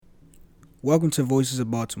Welcome to Voices of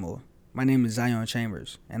Baltimore. My name is Zion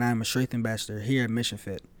Chambers, and I am a Strength Ambassador here at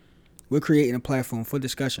MissionFit. We're creating a platform for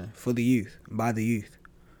discussion for the youth, by the youth,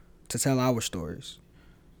 to tell our stories.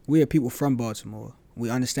 We are people from Baltimore. We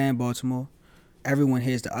understand Baltimore. Everyone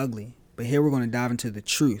hears the ugly, but here we're going to dive into the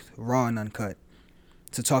truth, raw and uncut,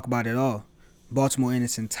 to talk about it all, Baltimore in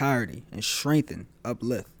its entirety, and strengthen,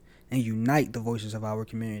 uplift, and unite the voices of our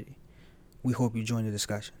community. We hope you join the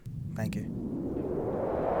discussion. Thank you.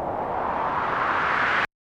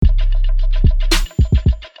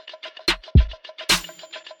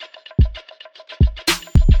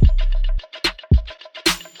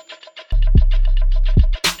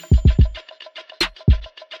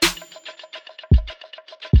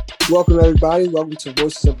 Welcome, everybody. Welcome to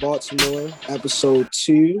Voices of Baltimore, episode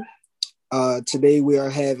 2. Today, we are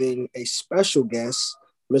having a special guest,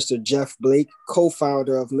 Mr. Geoff Blake,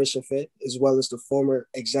 co-founder of MissionFit, as well as the former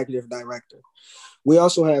executive director. We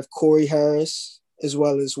also have Corey Harris, as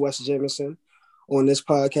well as Wes Jamison on this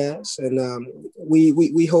podcast. And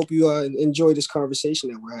we hope you enjoy this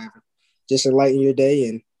conversation that we're having. Just enlighten your day,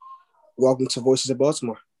 and welcome to Voices of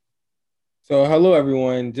Baltimore. So hello,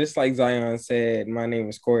 everyone. Just like Zion said, my name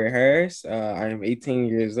is Corey Harris. I am 18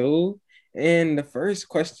 years old. And the first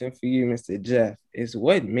question for you, Mr. Geoff, is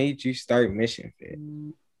what made you start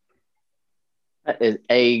MissionFit? That is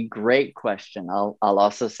a great question. I'll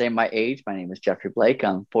also say my age. My name is Geoffrey Blake.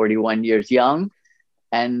 I'm 41 years young.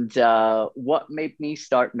 And what made me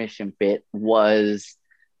start MissionFit was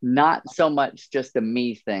not so much just a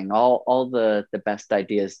me thing. All the best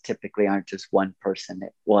ideas typically aren't just one person.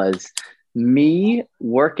 It was me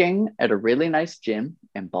working at a really nice gym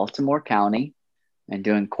in Baltimore County and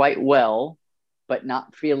doing quite well, but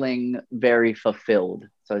not feeling very fulfilled.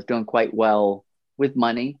 So I was doing quite well with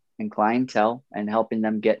money and clientele and helping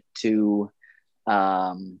them get to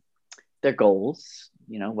their goals,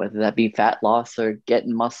 whether that be fat loss or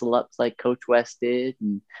getting muscle ups like Coach West did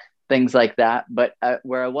and things like that. But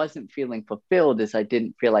where I wasn't feeling fulfilled is I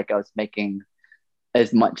didn't feel like I was making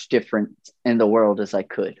as much difference in the world as I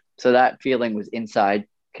could. So that feeling was inside,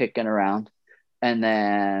 kicking around. And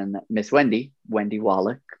then Miss Wendy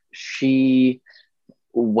Wallach, she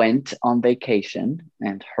went on vacation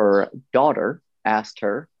and her daughter asked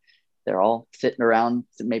her, they're all sitting around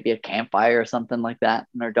maybe a campfire or something like that.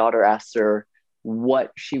 And her daughter asked her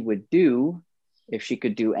what she would do if she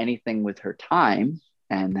could do anything with her time.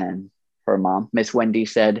 And then her mom, Miss Wendy,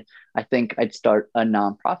 said, I think I'd start a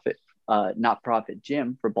not-profit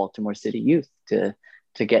gym for Baltimore City youth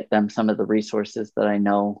to get them some of the resources that I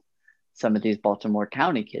know some of these Baltimore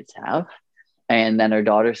County kids have. And then her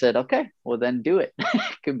daughter said, okay, well then do it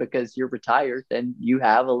because you're retired and you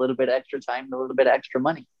have a little bit extra time, a little bit extra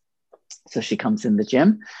money. So she comes in the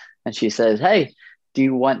gym and she says, hey, do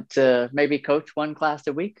you want to maybe coach one class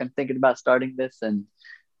a week? I'm thinking about starting this, and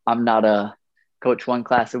I'm not a coach one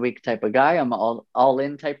class a week type of guy. I'm all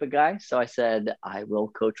in type of guy. So I said, I will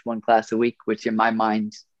coach one class a week, which in my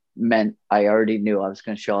mind meant I already knew I was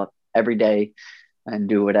going to show up every day and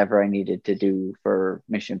do whatever I needed to do for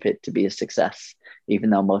MissionFit to be a success, even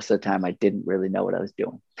though most of the time I didn't really know what I was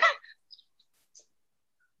doing.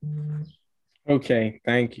 Okay,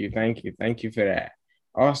 thank you for that.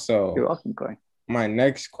 Also, you're welcome, Corey. My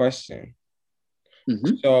next question.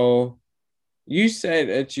 Mm-hmm. So you said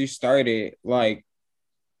that you started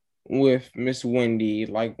with Miss Wendy,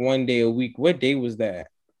 one day a week. What day was that?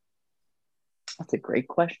 That's a great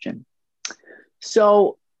question.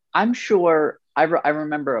 So I'm sure I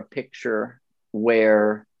remember a picture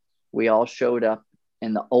where we all showed up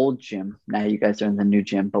in the old gym. Now you guys are in the new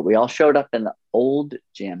gym, but we all showed up in the old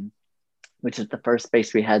gym, which is the first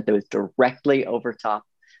space we had that was directly over top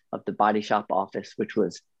of the body shop office, which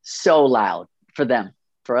was so loud for them.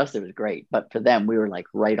 For us, it was great, but for them, we were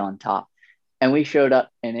right on top. And we showed up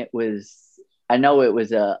and I know it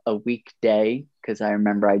was a weekday because I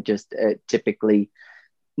remember I just typically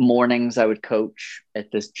mornings I would coach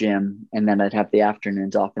at this gym and then I'd have the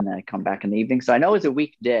afternoons off and then I'd come back in the evening. So I know it was a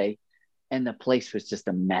weekday and the place was just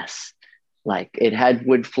a mess. It had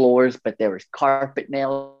wood floors, but there was carpet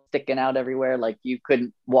nails sticking out everywhere. You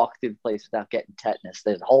couldn't walk through the place without getting tetanus.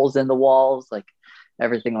 There's holes in the walls,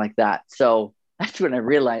 everything like that. So that's when I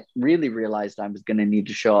really realized I was going to need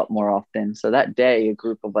to show up more often. So that day, a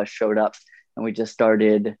group of us showed up and we just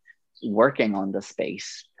started working on the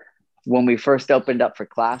space. When we first opened up for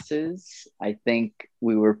classes, I think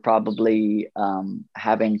we were probably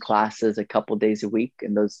having classes a couple days a week.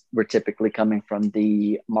 And those were typically coming from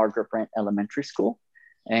the Margaret Brent Elementary School.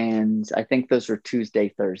 And I think those were Tuesday,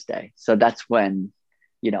 Thursday. So that's when,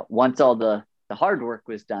 once all the hard work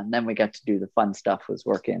was done, then we got to do the fun stuff, was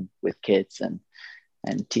working with kids and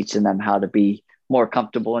and teaching them how to be more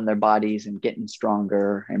comfortable in their bodies and getting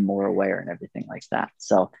stronger and more aware and everything like that.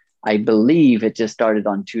 So I believe it just started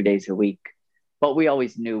on 2 days a week, but we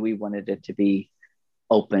always knew we wanted it to be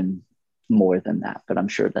open more than that, but I'm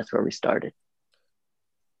sure that's where we started.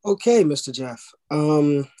 Okay, Mr. Geoff.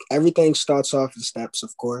 Everything starts off with steps,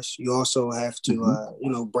 of course. You also have to,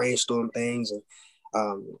 brainstorm things, and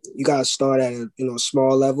you got to start at a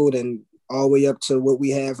small level, then all the way up to what we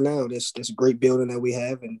have now. This great building that we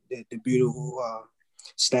have, and the beautiful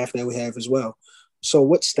staff that we have as well. So,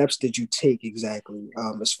 what steps did you take exactly,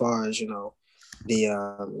 as far as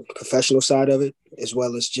the professional side of it, as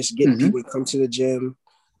well as just getting people to come to the gym,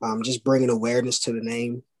 just bringing awareness to the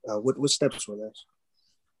name? What steps were those?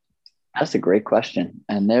 That's a great question.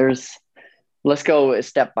 And let's go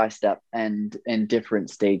step by step and in different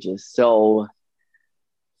stages. So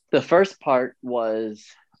the first part was,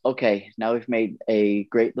 okay, now we've made a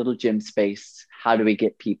great little gym space. How do we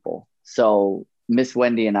get people? So Miss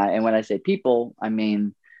Wendy and I, and when I say people, I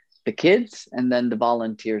mean the kids and then the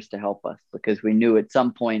volunteers to help us, because we knew at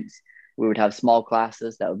some points we would have small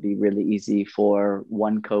classes that would be really easy for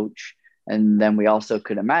one coach. And then we also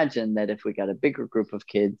could imagine that if we got a bigger group of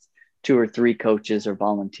kids, 2 or 3 coaches or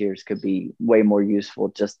volunteers could be way more useful,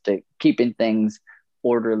 just to keeping things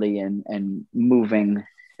orderly and moving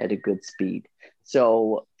at a good speed.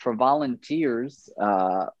 So for volunteers,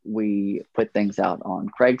 we put things out on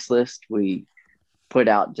Craigslist. We put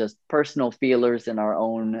out just personal feelers in our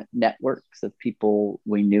own networks of people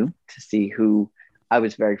we knew to see who. I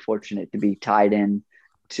was very fortunate to be tied in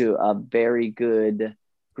to a very good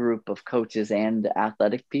group of coaches and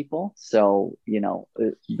athletic people. So,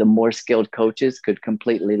 the more skilled coaches could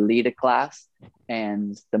completely lead a class,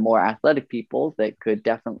 and the more athletic people that could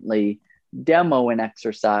definitely demo an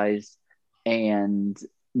exercise and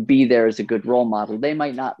be there as a good role model. They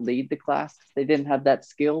might not lead the class, they didn't have that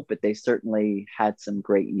skill, but they certainly had some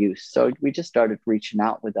great use. So we just started reaching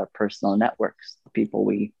out with our personal networks, people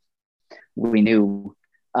we knew.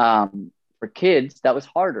 For kids, that was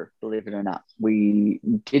harder, believe it or not. We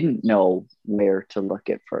didn't know where to look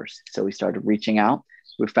at first. So we started reaching out.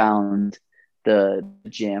 We found the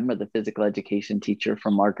gym or the physical education teacher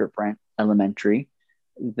from Margaret Brent Elementary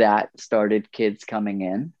that started kids coming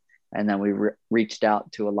in. And then we reached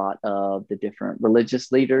out to a lot of the different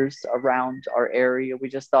religious leaders around our area. We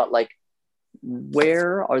just thought,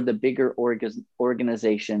 where are the bigger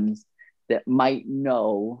organizations that might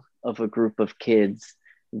know of a group of kids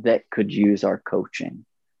that could use our coaching?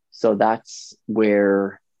 So that's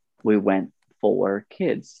where we went for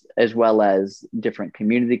kids, as well as different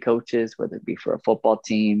community coaches, whether it be for a football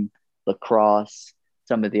team, lacrosse,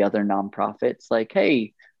 some of the other nonprofits.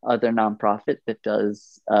 Other nonprofit that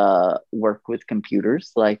does work with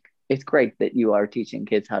computers, it's great that you are teaching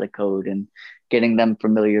kids how to code and getting them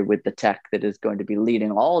familiar with the tech that is going to be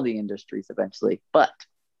leading all the industries eventually. But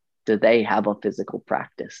do they have a physical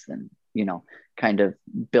practice? And kind of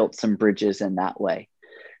built some bridges in that way.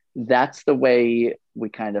 That's the way we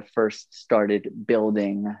kind of first started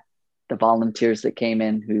building the volunteers that came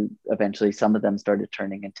in, who eventually some of them started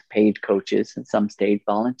turning into paid coaches and some stayed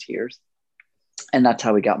volunteers. And that's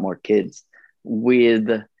how we got more kids. With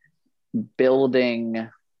building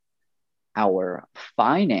our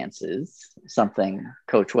finances, something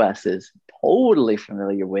Coach Wes is totally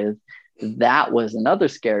familiar with, that was another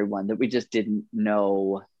scary one that we just didn't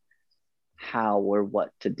know how or what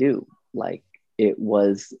to do.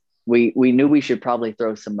 We knew we should probably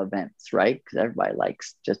throw some events, right? Because everybody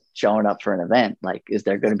likes just showing up for an event. Is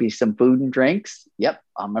there going to be some food and drinks? Yep,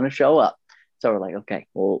 I'm going to show up. So we're okay,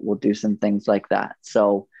 we'll do some things like that.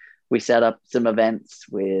 So we set up some events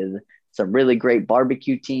with some really great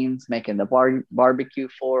barbecue teams making the barbecue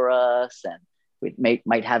for us, and we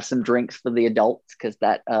might have some drinks for the adults, because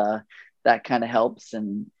that kind of helps.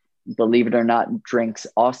 And believe it or not, drinks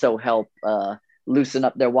also help loosen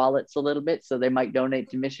up their wallets a little bit, so they might donate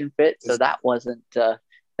to MissionFit. So that wasn't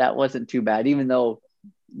too bad, even though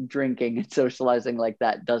drinking and socializing like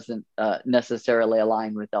that doesn't necessarily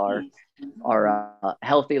align with our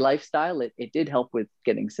healthy lifestyle. It did help with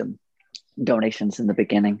getting some donations in the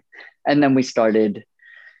beginning. And then we started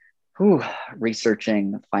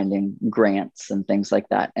researching, finding grants and things like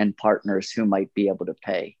that, and partners who might be able to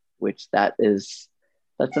pay, which that's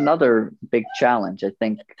another big challenge. I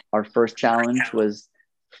think our first challenge was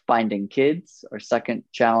finding kids. Our second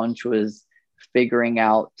challenge was figuring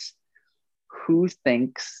out who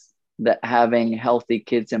thinks that having healthy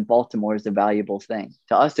kids in Baltimore is a valuable thing.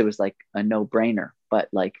 To us, it was a no-brainer, but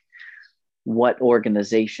what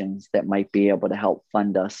organizations that might be able to help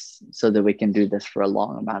fund us so that we can do this for a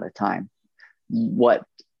long amount of time? What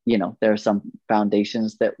there are some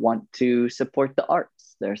foundations that want to support the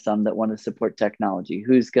arts. There are some that want to support technology.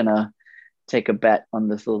 Who's going to take a bet on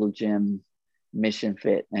this little gym,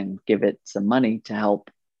 MissionFit, and give it some money to help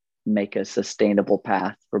make a sustainable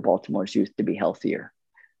path for Baltimore's youth to be healthier?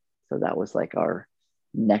 So that was like our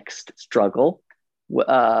next struggle.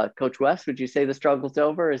 Coach West, would you say the struggle's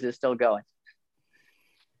over, or is it still going?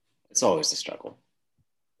 It's always a struggle,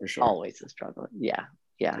 for sure. Always a struggle. Yeah.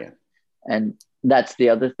 And that's the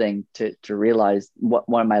other thing to realize.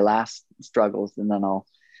 One of my last struggles, and then I'll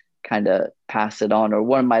kind of pass it on, or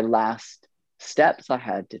one of my last steps I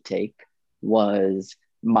had to take was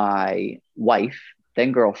my wife,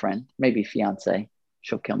 then girlfriend, maybe fiance.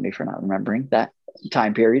 She'll kill me for not remembering that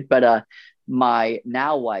time period. But my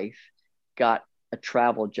now wife got a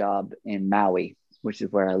travel job in Maui, which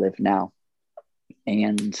is where I live now.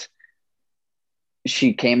 And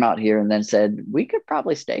she came out here and then said, we could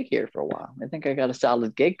probably stay here for a while. I think I got a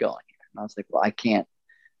solid gig going here. And I was like, well, I can't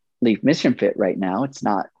leave MissionFit right now. It's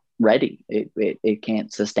not ready. It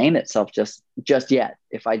can't sustain itself just yet.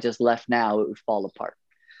 If I just left now, it would fall apart.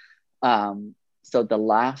 So the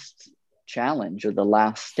last challenge, or the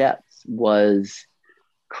last steps, was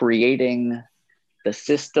creating the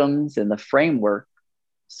systems and the framework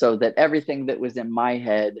so that everything that was in my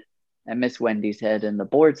head and Miss Wendy's head and the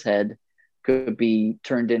board's head could be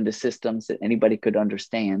turned into systems that anybody could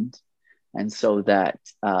understand. And so that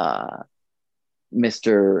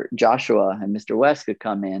Mr. Joshua and Mr. West could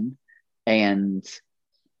come in and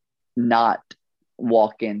not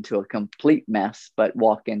walk into a complete mess, but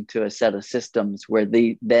walk into a set of systems where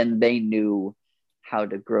they knew how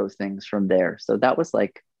to grow things from there. So that was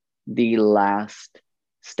like the last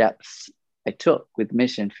steps I took with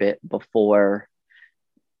MissionFit before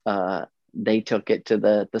they took it to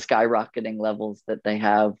the skyrocketing levels that they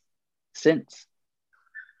have since.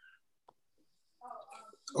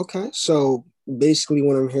 Okay, so basically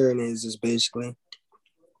what I'm hearing is basically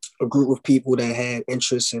a group of people that had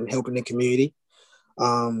interest in helping the community.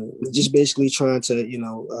 Just basically trying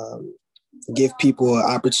to, give people an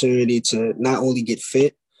opportunity to not only get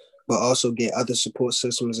fit, but also get other support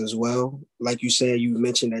systems as well. Like you said, you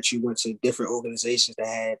mentioned that you went to different organizations that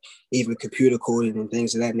had even computer coding and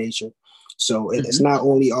things of that nature. So it's not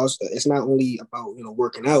only about,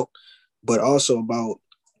 working out, but also about,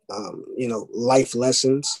 life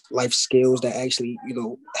lessons, life skills that actually,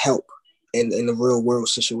 help in the real world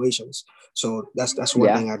situations. So that's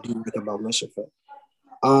one thing I do like about MissionFit.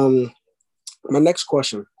 My next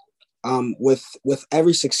question, with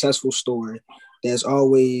every successful story, there's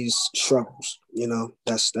always struggles.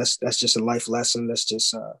 That's just a life lesson. That's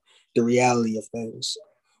just the reality of things.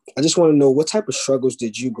 I just want to know, what type of struggles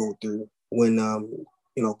did you go through when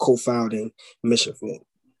co-founding MissionFit?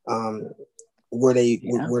 Were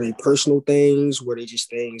they personal things? Were they just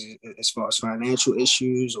things as far as financial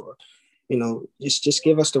issues, or just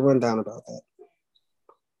give us the rundown about that?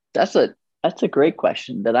 That's a great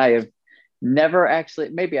question that I have never actually.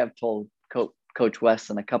 Maybe I've told Coach West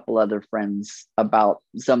and a couple other friends about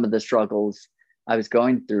some of the struggles I was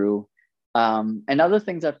going through, and other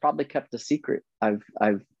things I've probably kept a secret. I've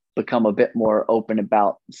become a bit more open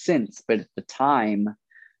about since, but at the time,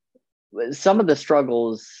 some of the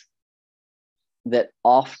struggles that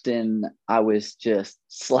often I was just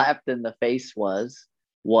slapped in the face was,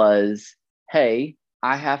 hey,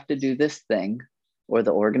 I have to do this thing or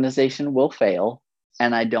the organization will fail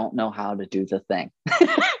and I don't know how to do the thing.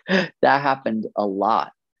 That happened a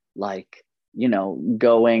lot. Like,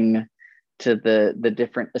 going to the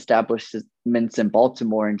different establishments in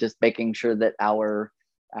Baltimore and just making sure that our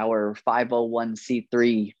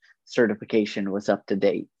 501c3 certification was up to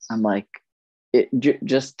date. I'm like,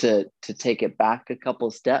 just to take it back a couple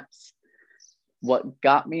of steps, what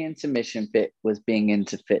got me into MissionFit was being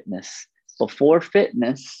into fitness. Before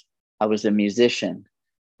fitness, I was a musician.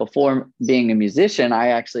 Before being a musician, I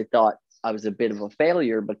actually thought I was a bit of a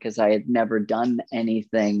failure because I had never done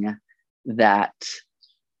anything that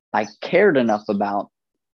I cared enough about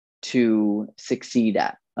to succeed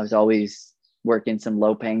at. I was always working some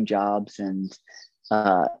low-paying jobs and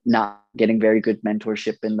not getting very good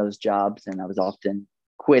mentorship in those jobs. And I was often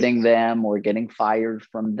quitting them or getting fired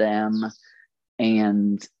from them.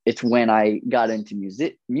 And it's when I got into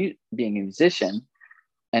being a musician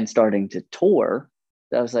and starting to tour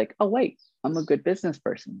that I was like, oh, wait, I'm a good business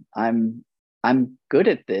person. I'm good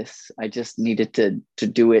at this. I just needed to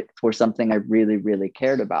do it for something I really, really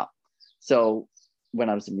cared about. So when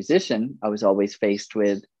I was a musician, I was always faced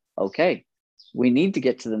with, okay, we need to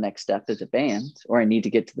get to the next step as a band, or I need to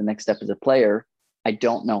get to the next step as a player. I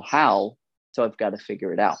don't know how, so I've got to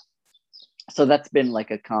figure it out. So that's been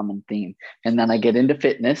like a common theme. And then I get into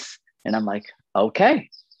fitness and I'm like, okay,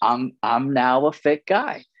 I'm now a fit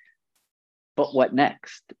guy. But what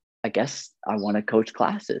next? I guess I want to coach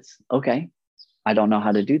classes. Okay. I don't know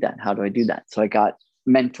how to do that. How do I do that? So I got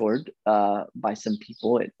mentored by some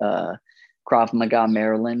people at Krav Maga,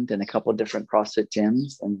 Maryland, and a couple of different CrossFit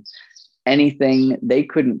gyms. And anything they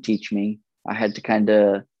couldn't teach me, I had to kind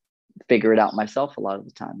of figure it out myself a lot of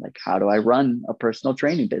the time. Like, how do I run a personal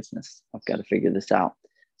training business? I've got to figure this out.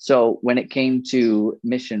 So when it came to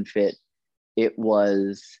MissionFit, it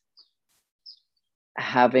was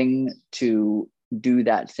having to do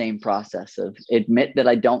that same process of admit that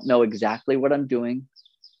I don't know exactly what I'm doing,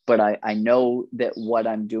 but I know that what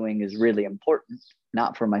I'm doing is really important,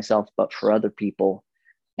 not for myself, but for other people.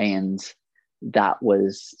 And that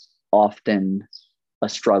was often a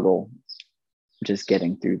struggle, just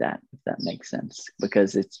getting through that, if that makes sense,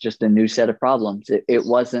 because it's just a new set of problems. It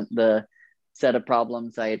wasn't the set of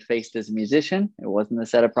problems I had faced as a musician. It wasn't the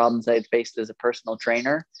set of problems I had faced as a personal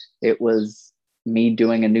trainer. It was me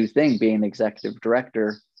doing a new thing, being executive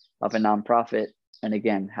director of a nonprofit. And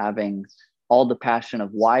again, having all the passion of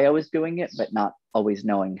why I was doing it, but not always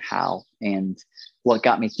knowing how. And what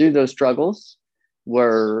got me through those struggles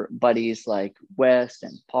were buddies like Wes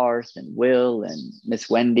and Parth and Will and Miss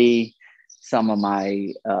Wendy, some of my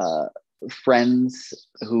friends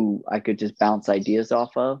who I could just bounce ideas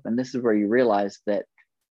off of. And this is where you realize that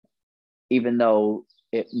even though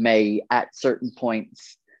it may at certain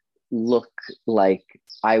points look like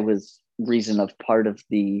I was reason of part of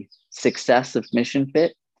the success of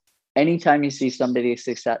MissionFit, anytime you see somebody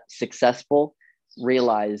successful,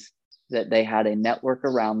 realize that they had a network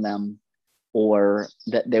around them or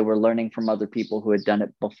that they were learning from other people who had done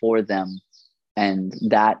it before them. And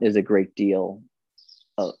that is a great deal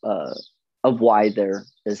of why they're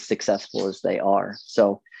as successful as they are.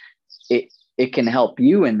 So it can help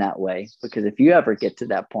you in that way, because if you ever get to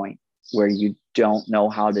that point where you don't know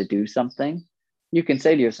how to do something, you can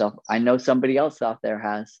say to yourself, I know somebody else out there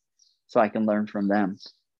has, so I can learn from them.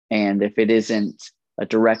 And if it isn't a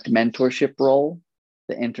direct mentorship role,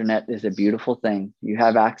 the internet is a beautiful thing. You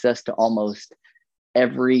have access to almost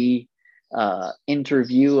every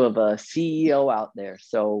interview of a CEO out there.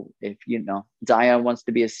 So if Zion wants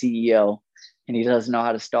to be a CEO and he doesn't know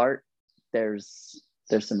how to start, there's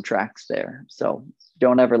some tracks there. So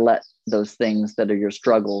don't ever let those things that are your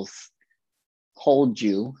struggles hold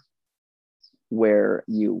you where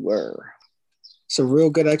you were. It's a real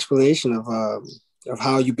good explanation of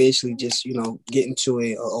how you basically just get into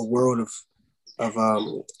a world of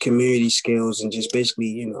community skills and just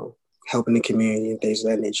basically helping the community and things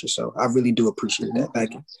of that nature. So I really do appreciate that.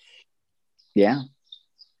 Thank you. Yeah.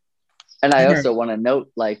 And I also want to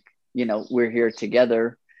note, we're here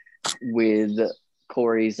together with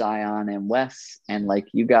Corey, Zion, and Wes, and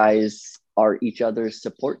you guys are each other's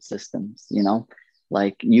support systems,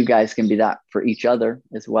 you guys can be that for each other,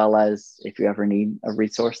 as well as if you ever need a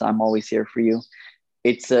resource, I'm always here for you.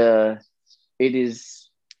 It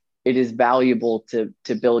is valuable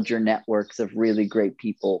to build your networks of really great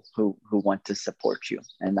people who want to support you.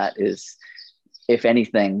 And that is, if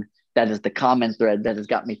anything, that is the common thread that has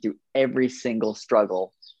got me through every single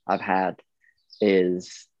struggle I've had,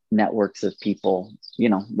 is networks of people.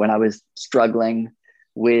 When I was struggling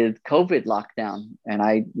with COVID lockdown and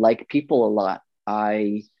I like people a lot,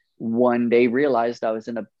 I one day realized I was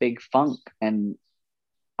in a big funk, and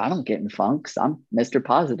I don't get in funks. I'm Mr.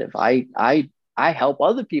 Positive. I help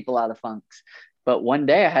other people out of funks. But one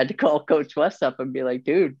day I had to call Coach West up and be like,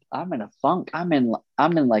 dude, I'm in a funk. I'm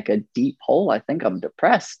in like a deep hole. I think I'm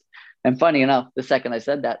depressed. And funny enough, the second I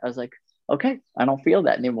said that, I was like, okay, I don't feel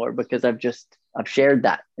that anymore, because I've shared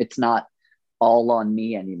that. It's not all on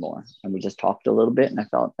me anymore. And we just talked a little bit and I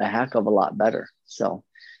felt a heck of a lot better. So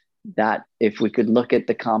that if we could look at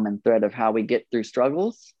the common thread of how we get through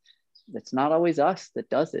struggles, it's not always us that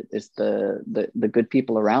does it. It's the good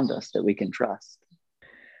people around us that we can trust.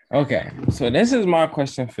 Okay, so this is my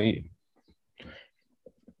question for you.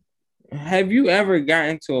 Have you ever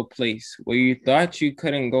gotten to a place where you thought you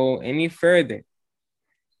couldn't go any further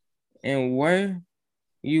and where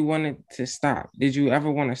you wanted to stop? Did you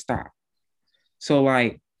ever want to stop? So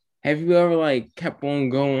have you ever kept on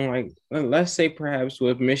going, let's say perhaps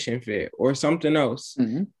with MissionFit or something else?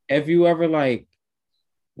 Mm-hmm. Have you ever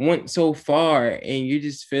went so far and you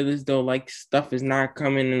just feel as though stuff is not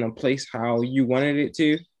coming in a place how you wanted it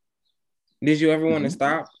to? Did you ever want to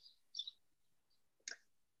stop?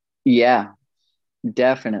 Yeah,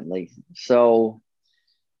 definitely. So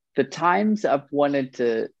the times I've wanted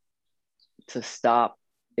to stop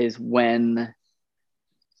is when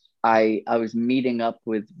I was meeting up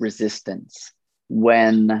with resistance.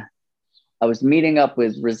 When I was meeting up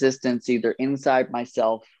with resistance either inside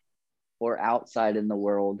myself or outside in the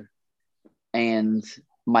world, and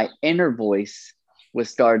my inner voice was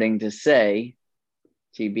starting to say,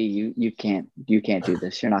 GB, you can't do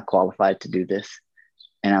this. You're not qualified to do this.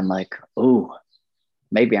 And I'm like, oh,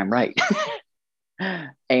 maybe I'm right.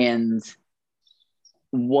 And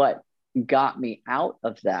what got me out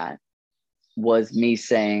of that was me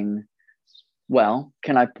saying, well,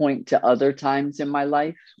 can I point to other times in my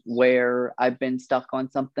life where I've been stuck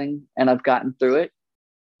on something and I've gotten through it?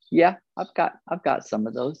 Yeah, I've got some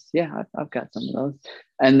of those. Yeah, I've got some of those.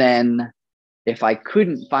 And then if I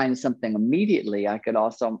couldn't find something immediately, I could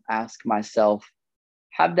also ask myself,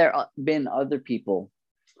 have there been other people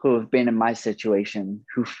who have been in my situation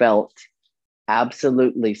who felt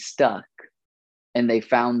absolutely stuck and they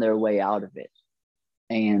found their way out of it?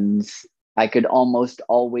 And I could almost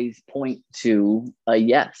always point to a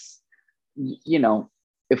yes. You know,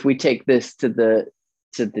 if we take this to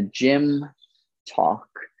the gym talk,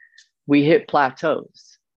 we hit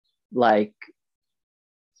plateaus. Like,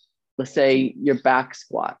 let's say your back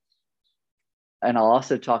squat. And I'll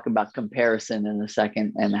also talk about comparison in a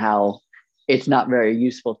second and how it's not very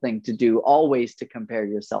useful thing to do always to compare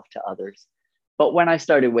yourself to others. But when I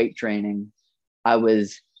started weight training, I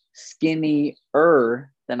was skinnier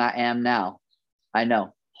than I am now. I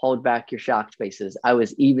know, hold back your shocked faces. I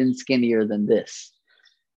was even skinnier than this.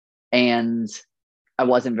 And I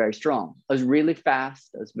wasn't very strong. I was really fast.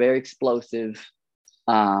 I was very explosive.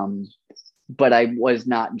 But I was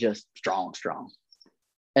not just strong.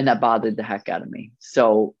 And that bothered the heck out of me.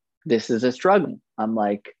 So this is a struggle. I'm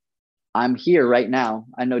like, I'm here right now.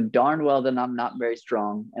 I know darn well that I'm not very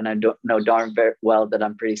strong. And I don't know darn very well that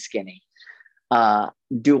I'm pretty skinny.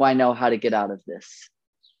 Do I know how to get out of this?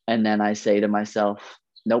 And then I say to myself,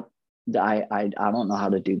 nope, I don't know how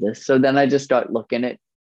to do this. So then I just start looking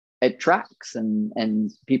at tracks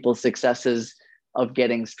and people's successes of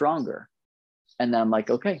getting stronger. And then I'm like,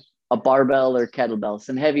 okay, a barbell or kettlebell,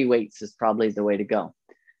 some heavy weights is probably the way to go.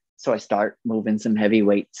 So I start moving some heavy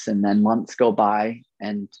weights, and then months go by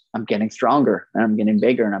and I'm getting stronger and I'm getting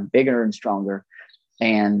bigger and I'm bigger and stronger.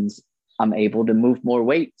 And I'm able to move more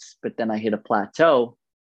weights, but then I hit a plateau.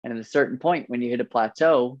 And at a certain point, when you hit a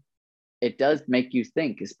plateau, it does make you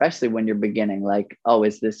think, especially when you're beginning, like, oh,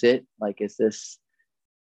 is this it? Like, is this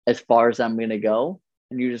as far as I'm going to go?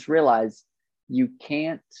 And you just realize you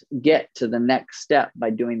can't get to the next step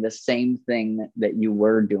by doing the same thing that you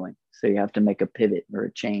were doing. So you have to make a pivot or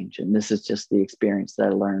a change. And this is just the experience that I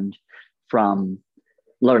learned from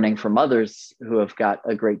learning from others who have got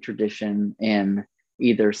a great tradition in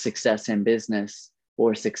either success in business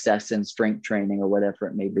or success in strength training or whatever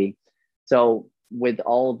it may be. So with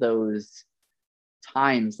all those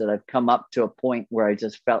times that I've come up to a point where I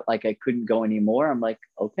just felt like I couldn't go anymore, I'm like,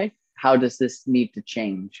 okay, how does this need to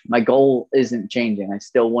change? My goal isn't changing. I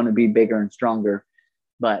still want to be bigger and stronger,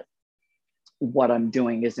 but what I'm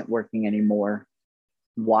doing isn't working anymore.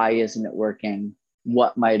 Why isn't it working?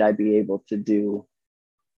 What might I be able to do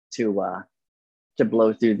to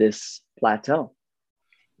blow through this plateau?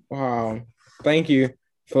 Wow. Thank you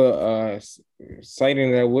for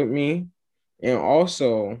citing that with me. And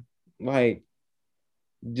also, like,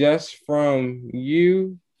 just from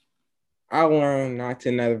you, I learned not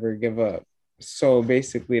to never give up. So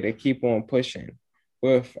basically to keep on pushing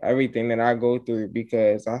with everything that I go through,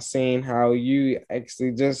 because I seen how you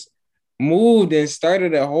actually just moved and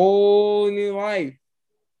started a whole new life.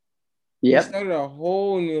 Yep. You started a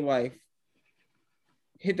whole new life.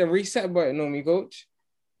 Hit the reset button on me, coach.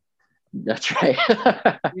 That's right.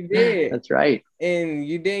 You did. That's right. And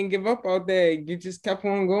you didn't give up out there. You just kept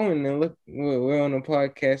on going. And look, we're on a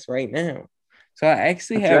podcast right now. So I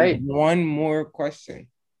actually have one more question.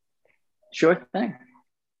 Sure thing.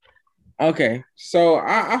 Okay. So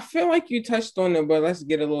I feel like you touched on it, but let's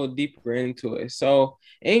get a little deeper into it. So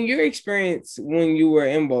in your experience when you were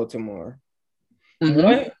in Baltimore,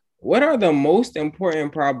 what are the most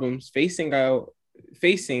important problems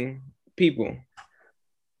facing people?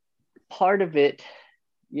 Part of it,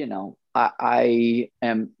 you know, I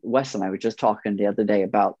am, Wes and I were just talking the other day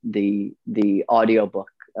about the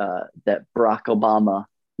audiobook that Barack Obama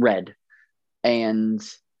read. And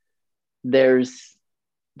there's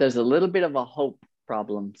a little bit of a hope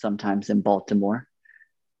problem sometimes in Baltimore.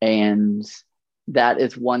 And that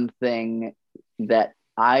is one thing that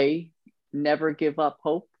I never give up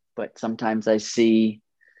hope, but sometimes I see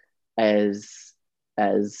as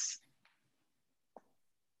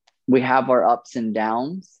we have our ups and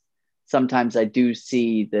downs. Sometimes I do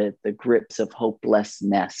see the grips of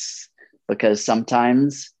hopelessness, because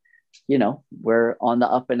sometimes we're on the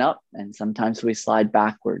up and up, and sometimes we slide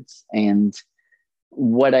backwards. And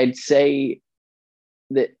what I'd say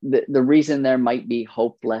that the reason there might be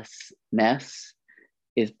hopelessness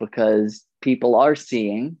is because people are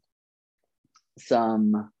seeing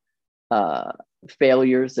some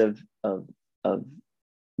failures of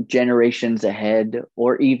generations ahead,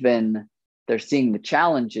 or even they're seeing the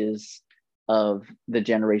challenges of the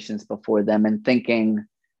generations before them and thinking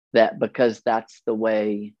that because that's the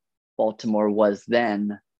way Baltimore was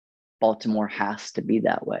then, Baltimore has to be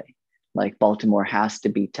that way. Like Baltimore has to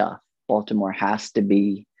be tough. Baltimore has to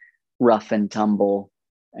be rough and tumble.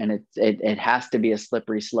 And it has to be a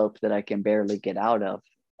slippery slope that I can barely get out of.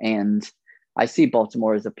 And I see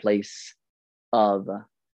Baltimore as a place of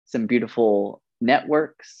some beautiful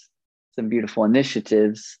networks, some beautiful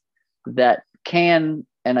initiatives that can,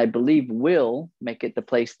 and I believe will, make it the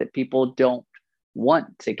place that people don't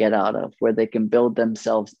want to get out of, where they can build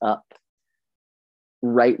themselves up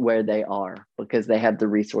right where they are because they have the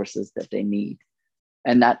resources that they need.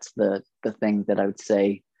 And that's the thing that I would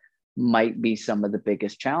say might be some of the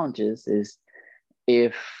biggest challenges, is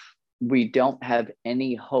if we don't have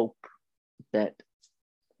any hope that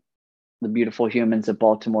the beautiful humans of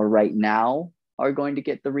Baltimore right now are going to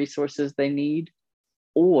get the resources they need,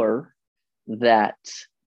 or that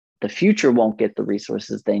the future won't get the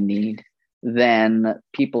resources they need, then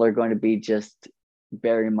people are going to be just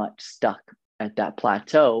very much stuck at that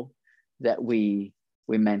plateau that we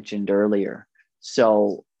mentioned earlier.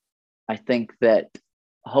 So I think that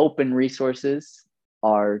hope and resources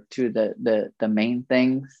are two of the main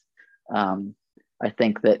things. I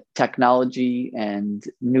think that technology and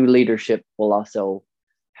new leadership will also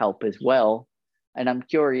help as well. And I'm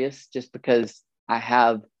curious, just because I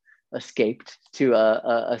have escaped to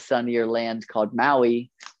a sunnier land called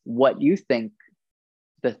Maui, what you think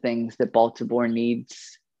the things that Baltimore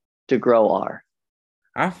needs to grow are.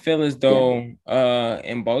 I feel as though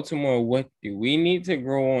in Baltimore, what do we need to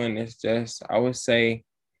grow on is just, I would say,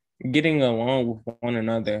 getting along with one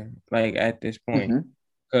another, like at this point. Mm-hmm.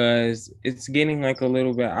 Because it's getting like a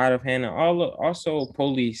little bit out of hand, and also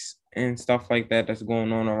police and stuff like that that's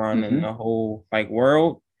going on around in the whole like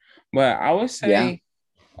world. But I would say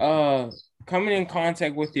coming in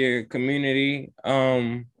contact with your community,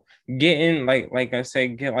 getting like I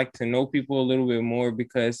said, get like to know people a little bit more,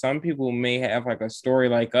 because some people may have like a story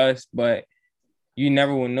like us, but you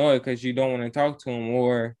never will know it because you don't want to talk to them,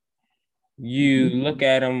 or you look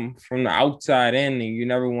at them from the outside in and you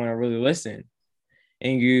never want to really listen,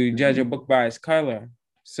 and you judge a book by its color.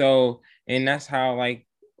 So, and that's how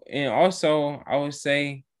and also I would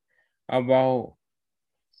say about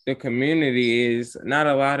the community is not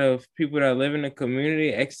a lot of people that live in the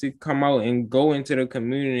community actually come out and go into the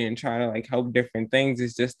community and try to like help different things.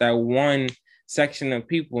 It's just that one section of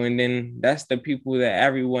people, and then that's the people that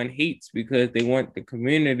everyone hates because they want the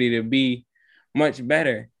community to be much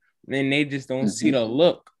better, and they just don't see the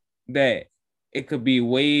look that it could be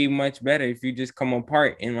way much better if you just come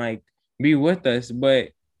apart and like be with us. But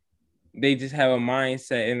they just have a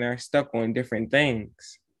mindset and they're stuck on different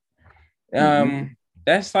things.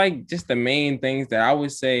 That's like just the main things that I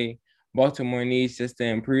would say Baltimore needs just to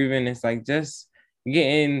improve in. It's like just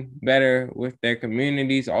getting better with their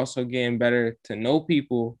communities, also getting better to know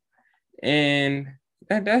people. And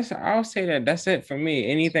I'll say that's it for me.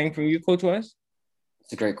 Anything from you, Coach West?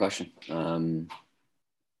 It's a great question.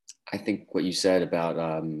 I think what you said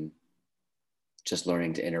about just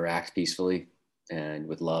learning to interact peacefully and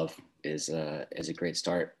with love is a great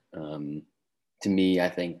start. To me, I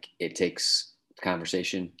think it takes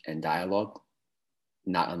conversation and dialogue,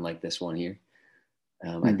 not unlike this one here.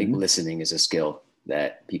 I think listening is a skill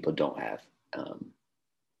that people don't have.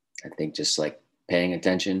 I think just like paying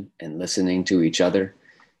attention and listening to each other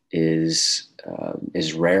is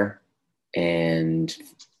rare, and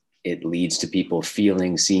it leads to people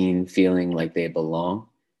feeling seen, feeling like they belong.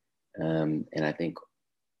 And I think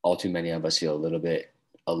all too many of us feel a little bit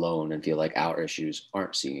alone and feel like our issues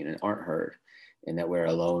aren't seen and aren't heard, and that we're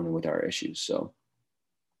alone with our issues. So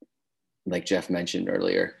like Geoff mentioned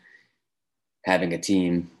earlier, having a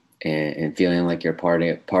team and feeling like you're part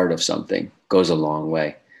of something goes a long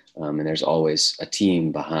way. And there's always a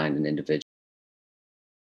team behind an individual.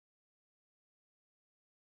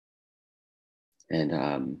 And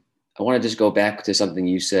I want to just go back to something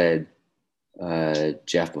you said,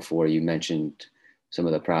 Geoff, before. You mentioned some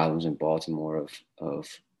of the problems in Baltimore of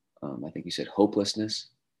I think you said hopelessness,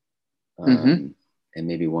 and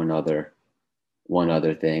maybe one other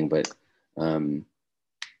thing, but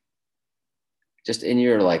just in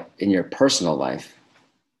your personal life,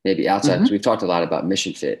 maybe outside, because we've talked a lot about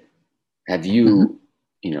MissionFit. Have you,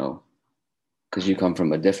 because you come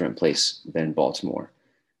from a different place than Baltimore.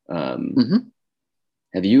 Mm-hmm.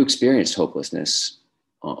 Have you experienced hopelessness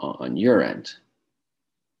on your end?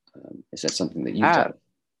 Is that something that you've done?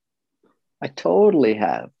 I totally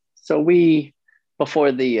have. So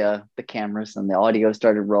before the cameras and the audio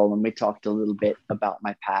started rolling, we talked a little bit about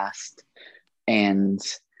my past, and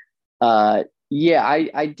yeah,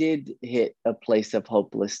 I did hit a place of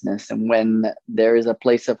hopelessness. And when there is a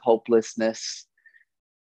place of hopelessness,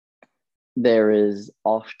 there is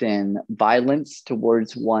often violence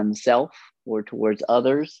towards oneself or towards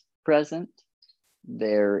others present.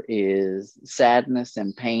 There is sadness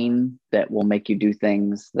and pain that will make you do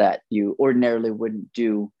things that you ordinarily wouldn't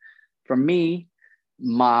do. For me,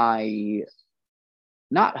 my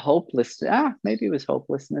not hopeless, maybe it was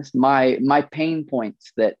hopelessness. My pain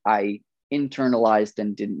points that I internalized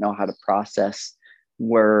and didn't know how to process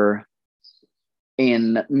were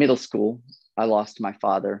in middle school. I lost my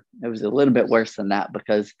father. It was a little bit worse than that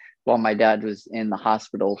because while my dad was in the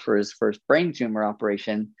hospital for his first brain tumor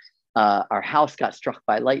operation, our house got struck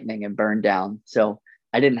by lightning and burned down. So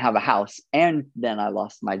I didn't have a house. And then I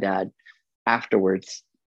lost my dad afterwards.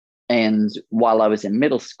 And while I was in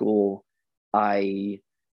middle school, I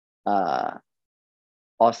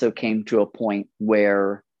also came to a point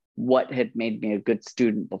where what had made me a good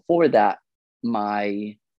student before that,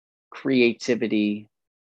 my creativity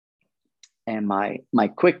and my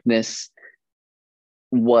quickness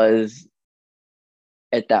was,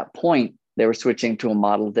 at that point, they were switching to a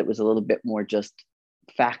model that was a little bit more just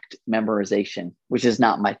fact memorization, which is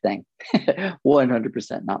not my thing.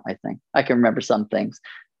 100% not my thing. I can remember some things,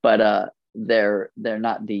 but they're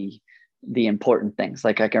not the important things.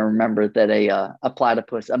 Like I can remember that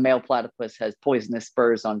a male platypus has poisonous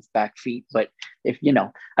spurs on its back feet. But if,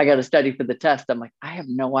 I got to study for the test, I'm like, I have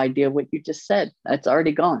no idea what you just said. That's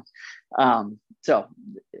already gone. So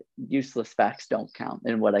useless facts don't count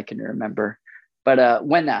in what I can remember. But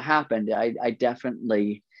when that happened, I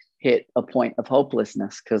definitely hit a point of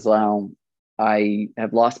hopelessness because I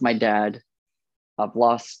have lost my dad. I've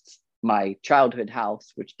lost my childhood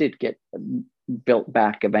house, which did get built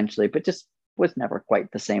back eventually, but just was never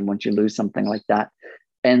quite the same once you lose something like that.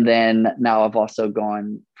 And then now I've also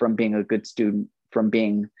gone from being a good student, from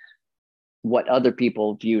being what other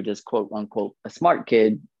people viewed as quote unquote a smart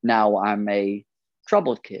kid. Now I'm a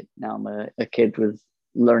troubled kid. Now I'm a kid with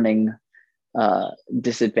learning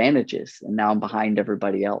disadvantages, and now I'm behind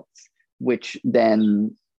everybody else, which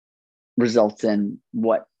then results in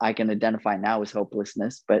what I can identify now as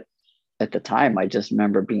hopelessness. But at the time, I just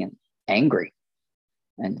remember being angry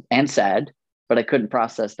and sad, but I couldn't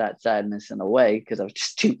process that sadness in a way because I was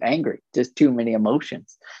just too angry, just too many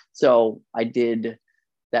emotions. So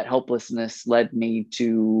that hopelessness led me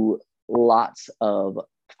to lots of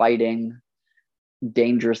fighting,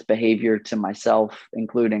 dangerous behavior to myself,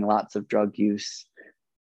 including lots of drug use,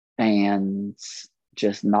 and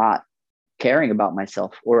just not caring about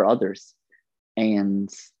myself or others. And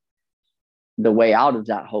the way out of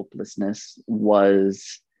that hopelessness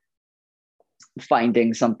was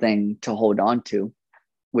finding something to hold on to,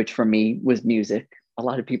 which for me was music. A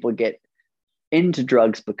lot of people get into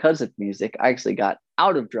drugs because of music. I actually got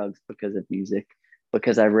out of drugs because of music,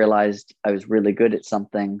 because I realized I was really good at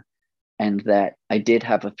something and that I did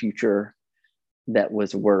have a future that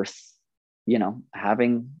was worth,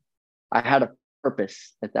 having. I had a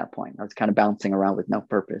purpose at that point. I was kind of bouncing around with no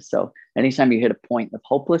purpose. So anytime you hit a point of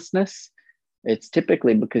hopelessness, it's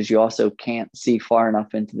typically because you also can't see far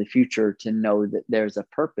enough into the future to know that there's a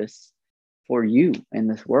purpose for you in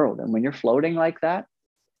this world. And when you're floating like that,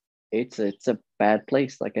 it's a bad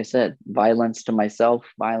place. Like I said, violence to myself,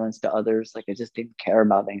 violence to others. Like I just didn't care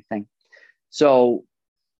about anything. So,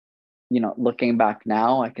 looking back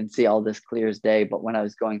now, I can see all this clear as day. But when I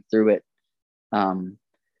was going through it,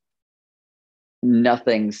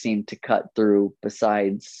 nothing seemed to cut through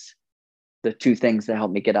besides the two things that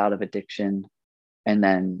helped me get out of addiction and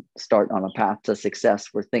then start on a path to success.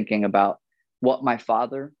 We're thinking about what my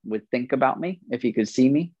father would think about me if he could see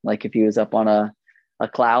me. Like if he was up on a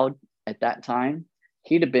cloud at that time,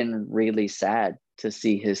 he'd have been really sad to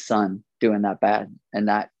see his son doing that bad. And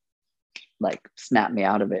that snapped me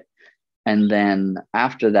out of it. And then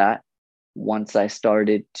after that, once I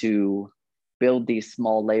started to build these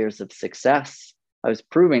small layers of success, I was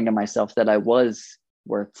proving to myself that I was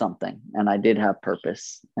worth something and I did have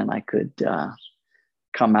purpose and I could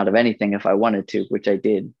come out of anything if I wanted to, which I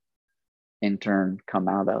did in turn come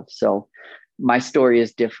out of. So my story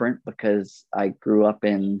is different because I grew up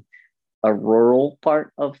in a rural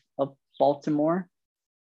part of Baltimore.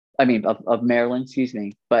 I mean, of Maryland, excuse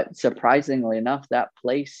me. But surprisingly enough, that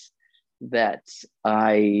place that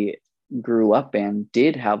I grew up in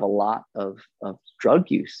did have a lot of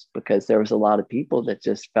drug use, because there was a lot of people that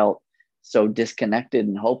just felt so disconnected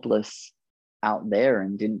and hopeless out there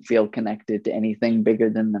and didn't feel connected to anything bigger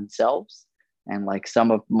than themselves. And like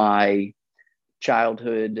some of my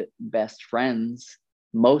childhood best friends,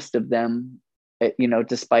 most of them,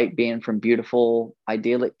 despite being from beautiful,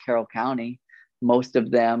 idyllic Carroll County, most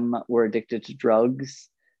of them were addicted to drugs.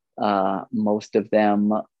 Most of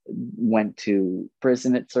them went to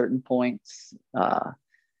prison at certain points.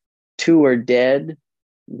 Two are dead.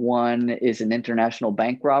 One is an international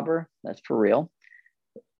bank robber. That's for real.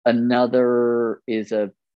 Another is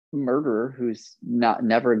a murderer who's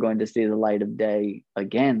never going to see the light of day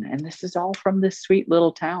again. And this is all from this sweet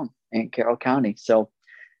little town in Carroll County. So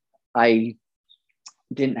I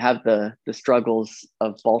didn't have the struggles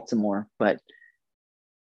of Baltimore,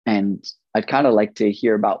 and I'd kind of like to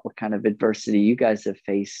hear about what kind of adversity you guys have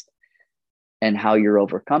faced and how you're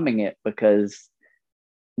overcoming it, because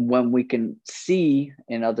when we can see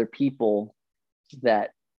in other people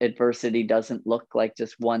that adversity doesn't look like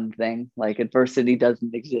just one thing, like adversity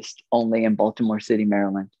doesn't exist only in Baltimore City,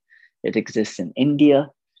 Maryland. It exists in India.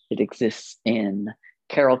 It exists in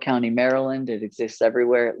Carroll County, Maryland. It exists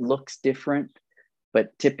everywhere. It looks different,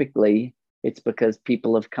 but typically it's because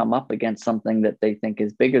people have come up against something that they think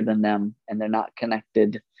is bigger than them, and they're not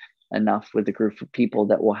connected enough with a group of people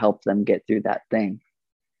that will help them get through that thing.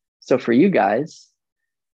 So for you guys,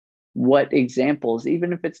 what examples,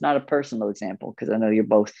 even if it's not a personal example, because I know you're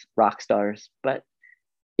both rock stars, but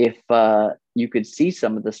if you could see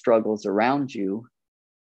some of the struggles around you,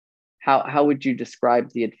 how would you describe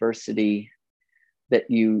the adversity that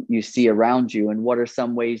you see around you, and what are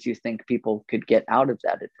some ways you think people could get out of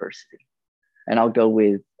that adversity? And I'll go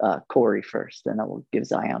with Corey first, and I will give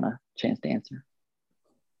Zion a chance to answer.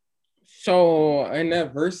 So an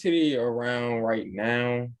adversity around right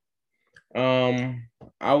now,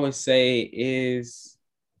 I would say is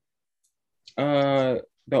the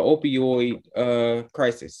opioid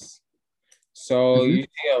crisis. So you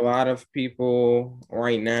see a lot of people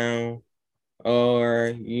right now,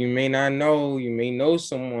 or you may not know, you may know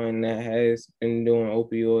someone that has been doing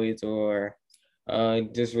opioids, or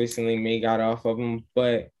just recently may got off of them.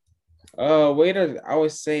 But way that I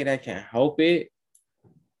would say that can help it,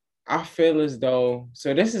 I feel as though,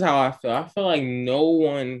 so this is how I feel. I feel like no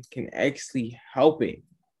one can actually help it.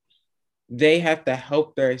 They have to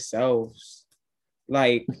help themselves.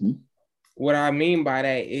 Like, what I mean by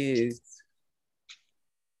that is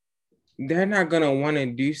they're not going to want to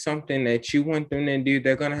do something that you want them to do.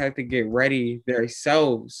 They're going to have to get ready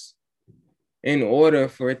themselves in order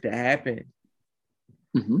for it to happen.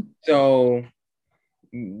 So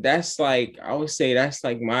that's like, I would say that's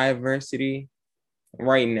like my adversity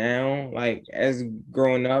right now. Like, as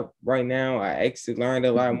growing up right now, I actually learned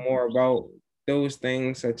a lot more about those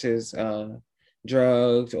things, such as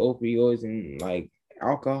drugs, opioids, and like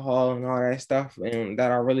alcohol and all that stuff, and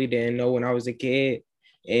that I really didn't know when I was a kid.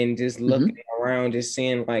 And just looking around, just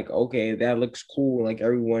seeing like, okay, that looks cool, like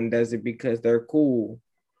everyone does it because they're cool,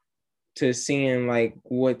 to seeing like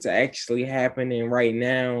what's actually happening right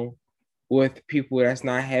now with people that's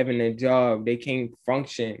not having a job. They can't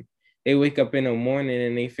function. They wake up in the morning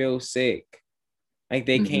and they feel sick. Like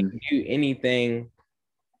they can't do anything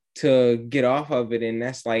to get off of it. And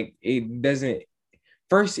that's like, it doesn't,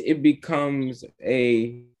 first it becomes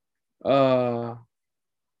a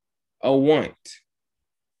want.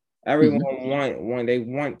 Everyone they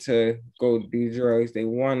want to go do drugs. They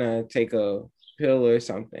want to take a pill or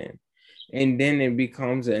something. And then it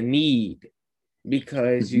becomes a need,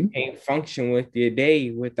 because you can't function with your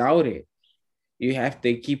day without it. You have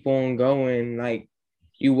to keep on going. Like,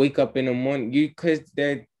 you wake up in the morning,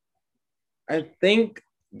 I think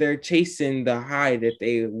they're chasing the high that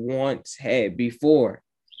they once had before,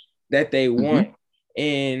 that they want.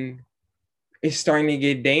 And it's starting to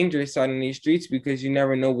get dangerous out in these streets, because you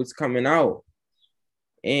never know what's coming out.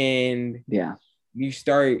 And you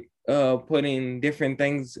start putting different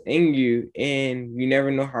things in you, and you never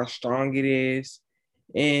know how strong it is.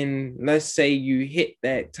 And let's say you hit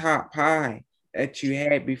that top high that you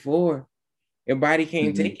had before, your body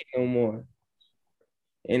can't take it no more.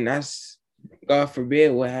 And that's, God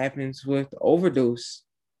forbid, what happens with overdose.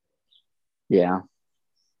 Yeah.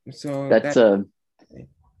 So that's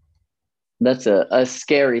a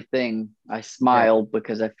scary thing. I smile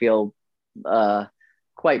because I feel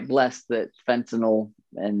quite blessed that fentanyl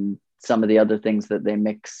and some of the other things that they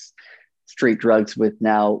mix street drugs with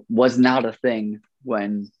now was not a thing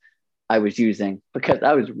when I was using, because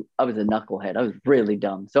I was a knucklehead. I was really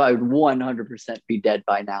dumb. So I would 100% be dead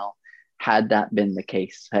by now had that been the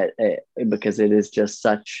case, because it is just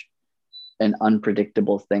such an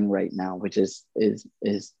unpredictable thing right now, which is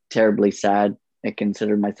terribly sad. I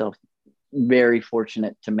consider myself very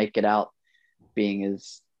fortunate to make it out, being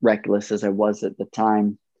as reckless as I was at the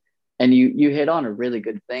time. And you hit on a really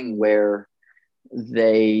good thing where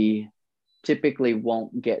they typically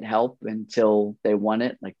won't get help until they want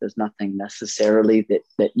it. Like there's nothing necessarily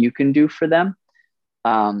that you can do for them.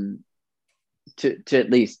 To at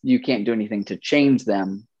least you can't do anything to change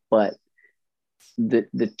them. But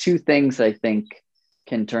the two things I think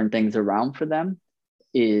can turn things around for them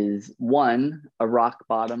is, one, a rock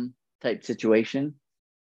bottom type situation.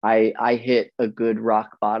 I hit a good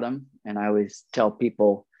rock bottom, and I always tell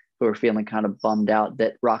people who are feeling kind of bummed out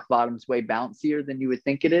that rock bottom's way bouncier than you would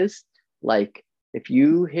think it is. Like if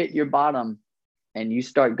you hit your bottom and you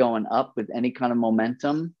start going up with any kind of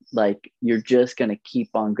momentum, like you're just going to keep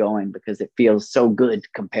on going because it feels so good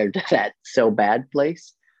compared to that so bad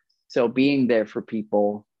place. So being there for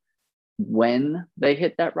people when they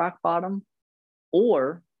hit that rock bottom,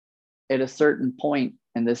 or at a certain point,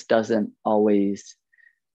 and this doesn't always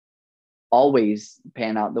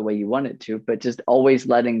pan out the way you want it to, but just always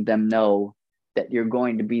letting them know that you're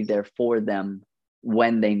going to be there for them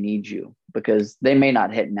when they need you, because they may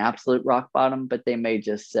not hit an absolute rock bottom, but they may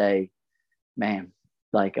just say, man,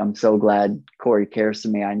 like, I'm so glad Corey cares for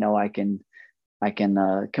me. I know I can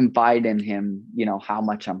confide in him, you know, how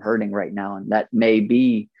much I'm hurting right now. And that may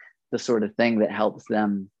be the sort of thing that helps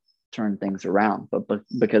them turn things around. But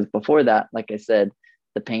because before that, like I said,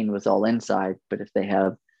 the pain was all inside. But if they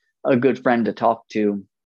have a good friend to talk to,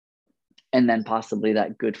 and then possibly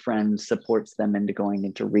that good friend supports them into going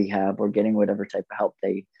into rehab or getting whatever type of help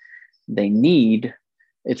they need,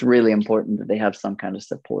 it's really important that they have some kind of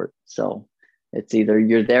support. So it's either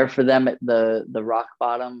you're there for them at the rock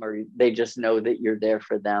bottom, or they just know that you're there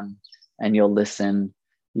for them and you'll listen.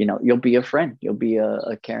 You know, you'll be a friend, you'll be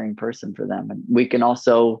a caring person for them. And we can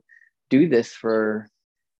also do this for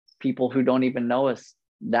people who don't even know us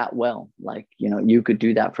that well. Like, you know, you could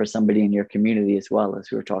do that for somebody in your community as well.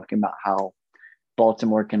 As we were talking about how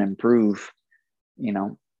Baltimore can improve, you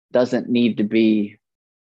know, doesn't need to be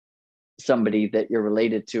somebody that you're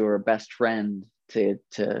related to or a best friend to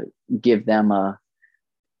give them a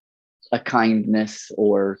kindness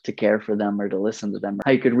or to care for them or to listen to them.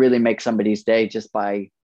 How you could really make somebody's day just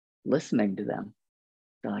by listening to them.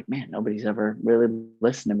 They're like, man, nobody's ever really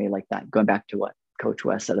listened to me like that. Going back to what Coach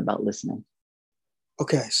West said about listening.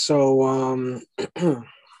 Okay, so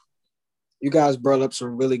you guys brought up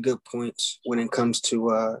some really good points when it comes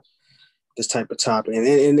to this type of topic,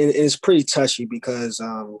 and it's pretty touchy because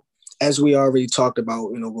as we already talked about,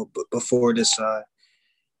 you know, before this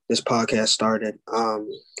podcast started,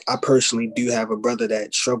 I personally do have a brother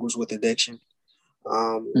that struggles with addiction,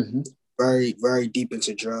 very, very deep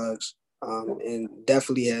into drugs, and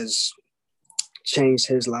definitely has changed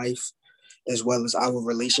his life as well as our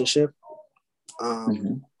relationship.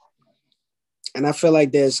 And I feel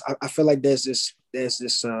like there's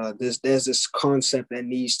this concept that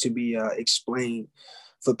needs to be explained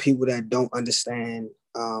for people that don't understand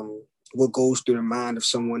what goes through the mind of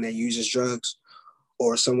someone that uses drugs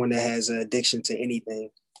or someone that has an addiction to anything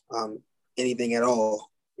at all.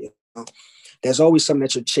 You know? There's always something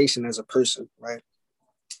that you're chasing as a person, right?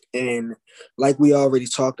 And like we already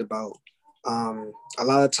talked about, a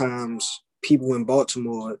lot of times people in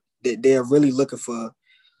Baltimore, they're really looking for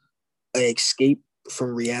an escape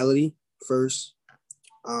from reality first,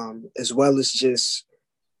 as well as just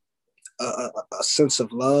a sense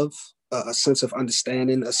of love, a sense of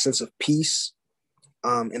understanding, a sense of peace.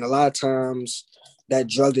 And a lot of times that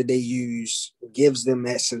drug that they use gives them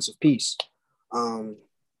that sense of peace.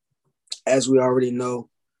 As we already know,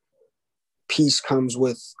 peace comes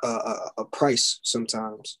with a price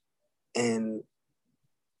sometimes. And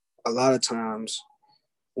a lot of times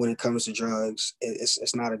when it comes to drugs,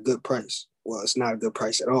 it's not a good price. Well, it's not a good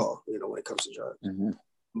price at all, you know, when it comes to drugs.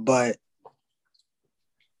 But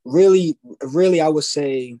really, I would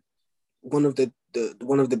say one of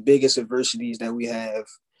the biggest adversities that we have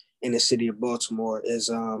in the city of Baltimore is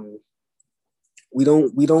we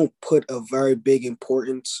don't put a very big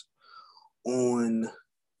importance on,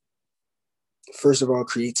 first of all,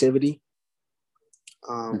 creativity.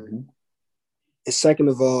 And second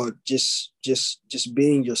of all, just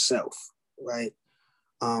being yourself, right?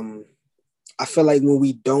 I feel like when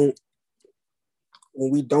we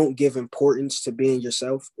don't give importance to being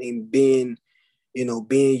yourself and being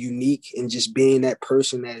unique and just being that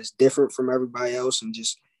person that is different from everybody else, and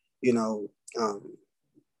just, you know,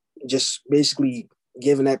 just basically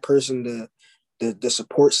giving that person the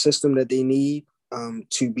support system that they need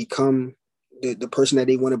to become the person that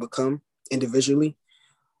they want to become individually.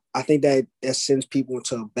 I think that sends people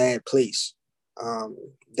into a bad place.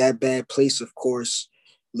 That bad place, of course,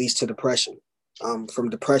 leads to depression. From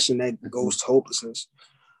depression, that goes to hopelessness.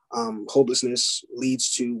 Hopelessness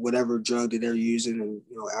leads to whatever drug that they're using, and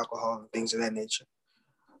alcohol and things of that nature.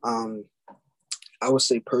 I would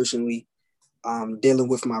say personally, dealing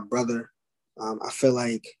with my brother, I feel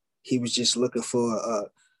like he was just looking for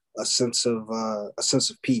a sense of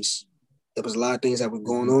peace. There was a lot of things that were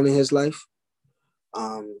going on in his life,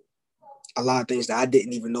 a lot of things that I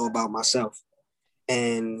didn't even know about myself,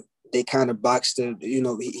 and they kind of boxed it.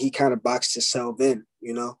 He kind of boxed himself in,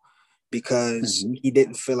 because he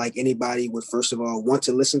didn't feel like anybody would, first of all, want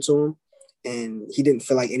to listen to him, and he didn't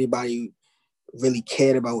feel like anybody really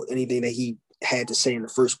cared about anything that he had to say in the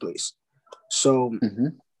first place. So,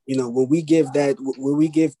 when we give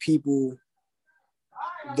people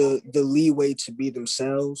the leeway to be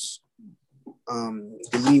themselves,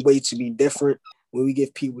 the leeway to be different, when we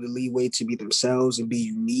give people the leeway to be themselves and be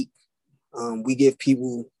unique, we give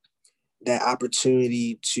people that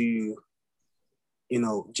opportunity to,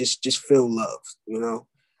 just feel love.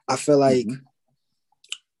 I feel like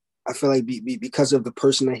because of the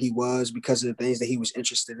person that he was, because of the things that he was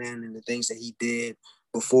interested in and the things that he did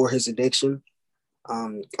before his addiction,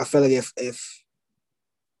 I feel like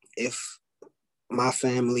if my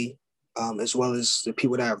family, as well as the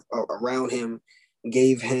people that are around him,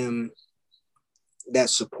 gave him that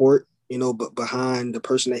support, but behind the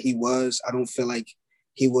person that he was, I don't feel like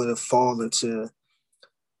he would have fallen into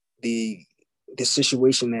the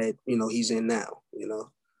situation that he's in now.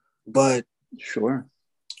 But sure,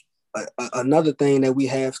 another thing that we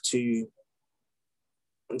have to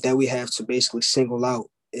basically single out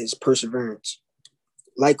is perseverance.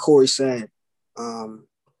 Like Corey said,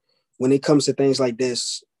 when it comes to things like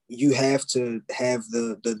this, you have to have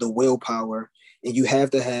the willpower, and you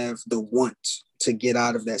have to have the want to get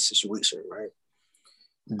out of that situation, right?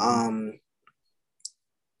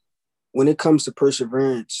 When it comes to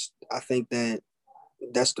perseverance, I think that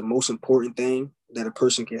that's the most important thing that a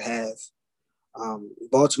person can have.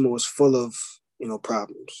 Baltimore is full of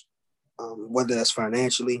problems, whether that's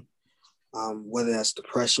financially, whether that's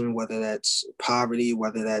depression, whether that's poverty,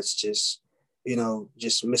 whether that's just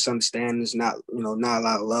misunderstandings, not a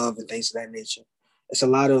lot of love and things of that nature. It's a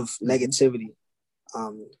lot of negativity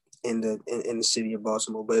in the city of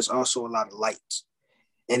Baltimore, but it's also a lot of light.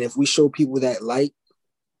 And if we show people that light,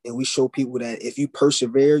 and we show people that if you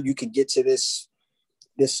persevere, you can get to this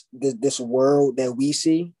world that we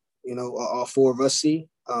see, all four of us see,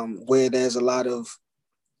 where there's a lot of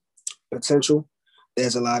potential,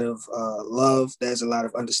 there's a lot of love, there's a lot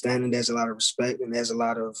of understanding, there's a lot of respect, and there's a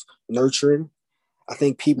lot of nurturing. I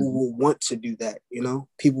think people will want to do that.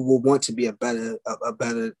 People will want to be a better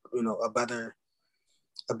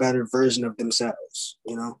version of themselves.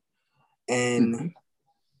 And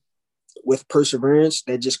with perseverance,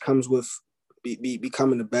 that just comes with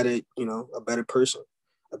becoming a better person,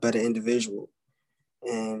 a better individual.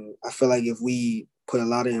 And I feel like if we put a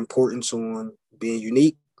lot of importance on being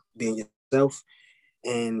unique, being yourself,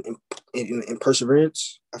 and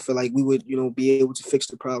perseverance, I feel like we would, be able to fix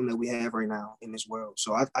the problem that we have right now in this world.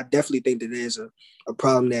 So I definitely think that there's a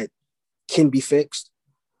problem that can be fixed,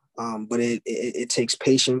 but it takes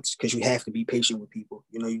patience, because you have to be patient with people.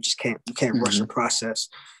 You just can't rush a process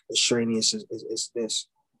as strenuous as this.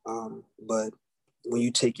 But when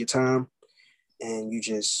you take your time and you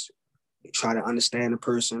just try to understand the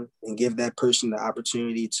person and give that person the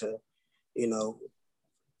opportunity to,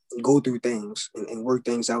 go through things and work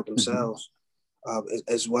things out themselves,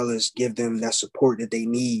 as well as give them that support that they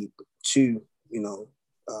need to,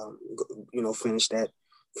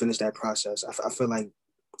 finish that process. I feel like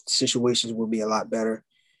situations will be a lot better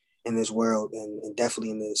in this world, and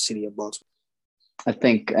definitely in the city of Baltimore. I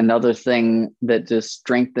think another thing that just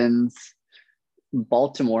strengthens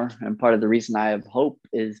Baltimore, and part of the reason I have hope,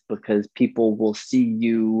 is because people will see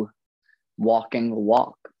you walking the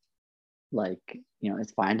walk. Like,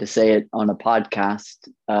 it's fine to say it on a podcast,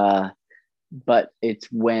 but it's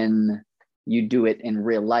when you do it in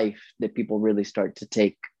real life that people really start to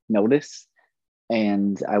take notice.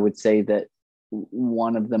 And I would say that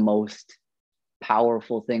one of the most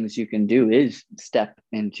powerful things you can do is step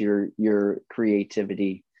into your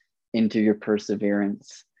creativity, into your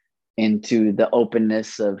perseverance, into the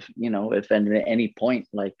openness of, if at any point,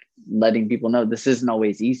 like letting people know this isn't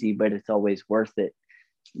always easy, but it's always worth it.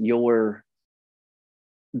 Your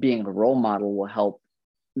being a role model will help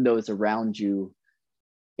those around you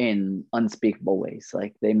in unspeakable ways.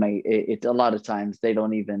 Like it's a lot of times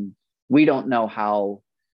we don't know how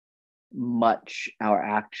much our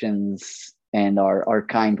actions and our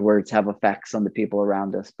kind words have effects on the people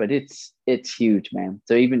around us. But it's huge, man.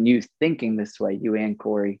 So even you thinking this way, you and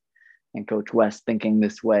Corey and Coach West thinking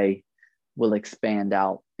this way, will expand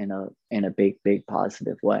out in a big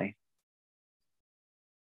positive way.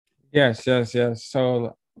 Yes.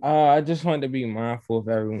 So I just wanted to be mindful of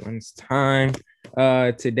everyone's time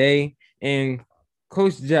today. And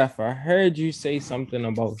Coach Geoff, I heard you say something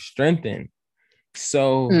about strengthening.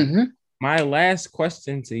 So my last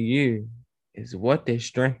question to you is, what does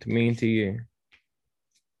strength mean to you?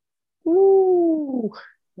 Ooh.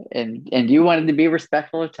 And you wanted to be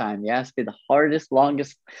respectful of time. You asked me the hardest,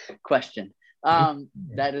 longest question.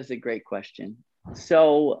 That is a great question.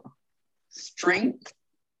 So strength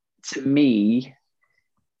to me,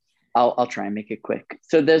 I'll try and make it quick.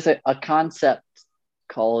 So there's a concept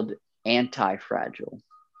called anti-fragile.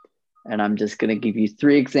 And I'm just going to give you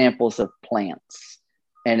 3 examples of plants.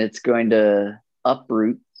 And it's going to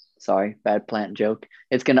uproot, sorry, bad plant joke.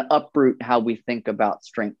 It's going to uproot how we think about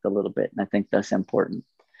strength a little bit. And I think that's important.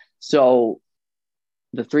 So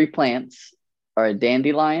the 3 plants are a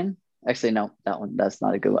dandelion. Actually, no, that's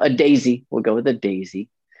not a good one. A daisy. We'll go with a daisy.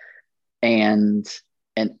 And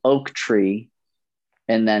an oak tree.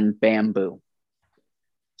 And then bamboo.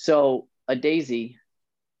 So a daisy,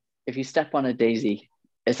 if you step on a daisy,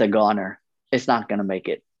 it's a goner. It's not going to make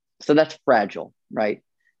it. So that's fragile, right?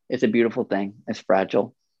 It's a beautiful thing. It's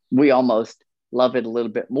fragile. We almost love it a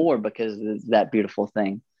little bit more because it's that beautiful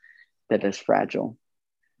thing that is fragile.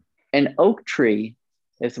 An oak tree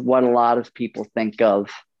is what a lot of people think of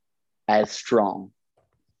as strong.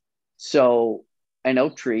 So an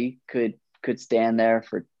oak tree could stand there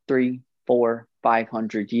for 300, 400,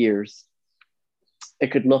 500 years.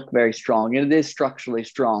 It could look very strong, and it is structurally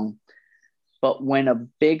strong. But when a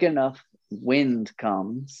big enough wind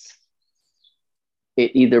comes,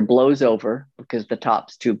 it either blows over because the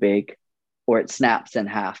top's too big, or it snaps in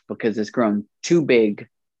half because it's grown too big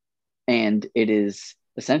and it is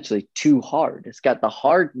essentially too hard. It's got the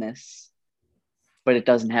hardness, but it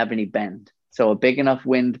doesn't have any bend. So a big enough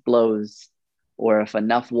wind blows, or if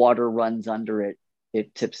enough water runs under it,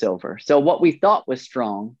 it tips over. So what we thought was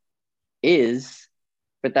strong is,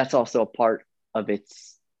 but that's also a part of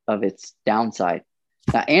its downside.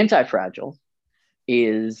 Now, anti-fragile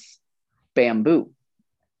is bamboo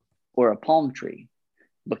or a palm tree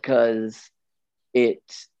because it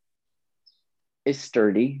is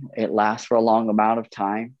sturdy. It lasts for a long amount of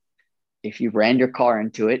time. If you ran your car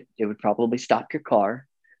into it, it would probably stop your car.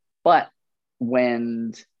 But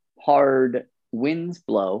when hard winds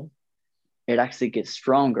blow, it actually gets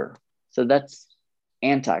stronger. So that's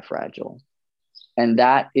anti-fragile. And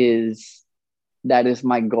that is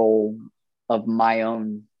my goal of my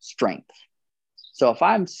own strength. So if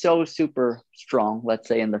I'm so super strong, let's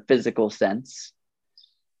say in the physical sense,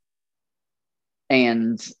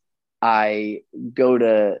 and I go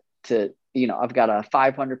to I've got a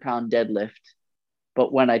 500-pound deadlift,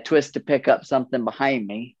 but when I twist to pick up something behind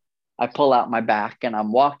me, I pull out my back and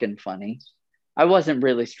I'm walking funny. I wasn't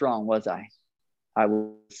really strong, was I? I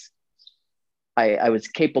was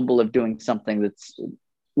capable of doing something that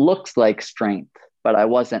looks like strength, but I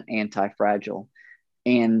wasn't anti-fragile.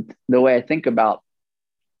 And the way I think about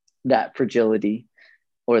that fragility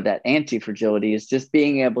or that anti-fragility is just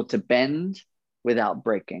being able to bend without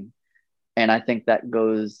breaking. And I think that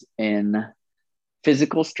goes in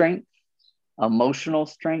physical strength, emotional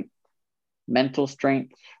strength, mental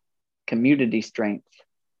strength, community strength,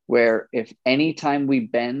 where if anytime we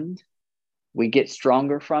bend, we get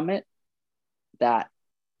stronger from it. That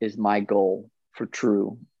is my goal for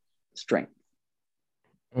true strength.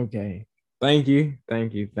 Okay. Thank you.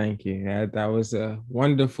 That was a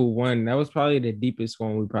wonderful one. That was probably the deepest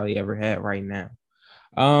one we probably ever had right now.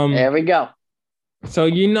 There we go. So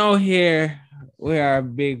here we are a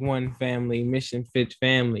big one family, Mission Fit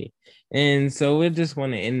family. And so we just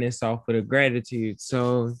want to end this off with a gratitude.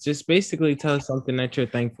 So just basically tell us something that you're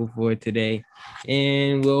thankful for today.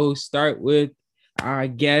 And we'll start with our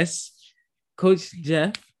guest, Coach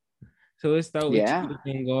Geoff. So let's start with you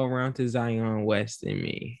and go around to Zion, West, and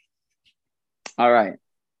me. All right.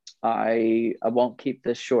 I won't keep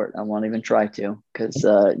this short. I won't even try to, because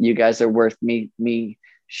you guys are worth me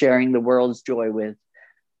sharing the world's joy with.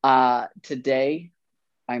 Today,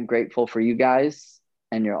 I'm grateful for you guys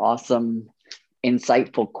and your awesome,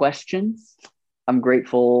 insightful questions. I'm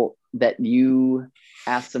grateful that you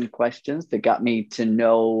asked some questions that got me to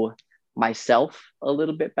know myself a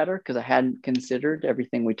little bit better, because I hadn't considered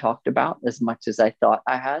everything we talked about as much as I thought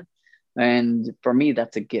I had. And for me,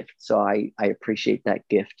 that's a gift. So I appreciate that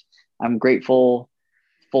gift. I'm grateful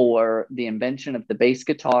for the invention of the bass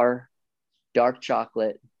guitar, dark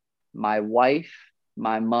chocolate, my wife,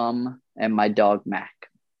 my mom, and my dog Mac.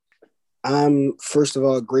 I'm first of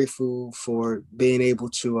all grateful for being able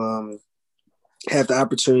to have the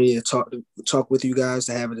opportunity to talk with you guys,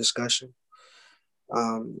 to have a discussion.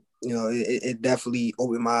 It definitely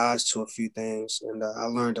opened my eyes to a few things, and I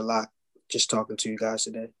learned a lot just talking to you guys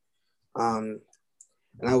today. And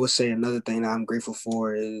I would say another thing that I'm grateful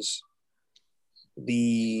for is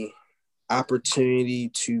the opportunity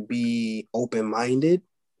to be open-minded.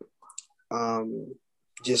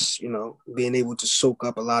 Just, being able to soak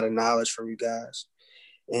up a lot of knowledge from you guys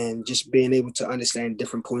and just being able to understand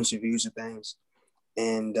different points of views of things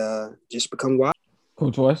and just become wise.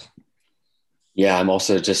 Coach West? Yeah,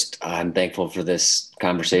 I'm thankful for this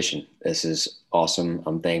conversation. This is awesome.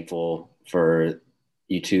 I'm thankful for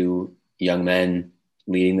you two young men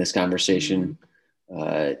leading this conversation.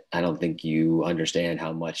 I don't think you understand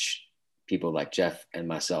how much people like Geoff and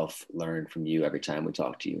myself learn from you every time we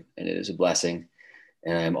talk to you. And it is a blessing.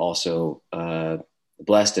 And I'm also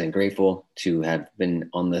blessed and grateful to have been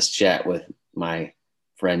on this chat with my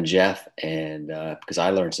friend Geoff, and because I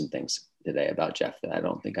learned some things today about Geoff that I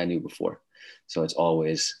don't think I knew before. So it's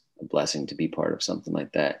always a blessing to be part of something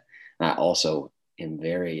like that. And I also am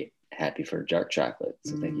very happy for dark chocolate.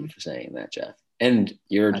 So thank you for saying that, Geoff. And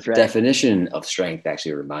your definition of strength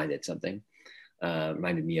actually reminded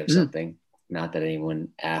me of something. Not that anyone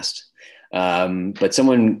asked, but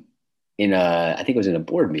someone I think it was in a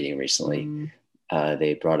board meeting recently,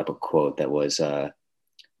 they brought up a quote that was,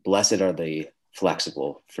 "Blessed are the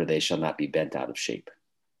flexible, for they shall not be bent out of shape."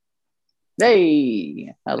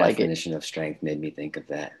 Hey, I like it. Definition of strength made me think of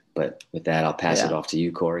that. But with that, I'll pass it off to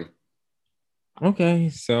you, Corey. Okay,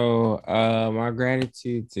 so my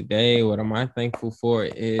gratitude today, what am I thankful for,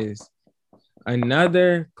 is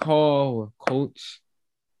another call with Coach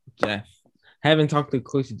Geoff. Haven't talked to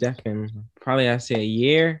Coach Geoff in probably, I'd say, a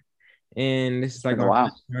year. And this is like our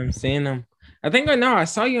first time seeing him. I think I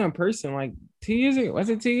saw you in person like 2 years ago. Was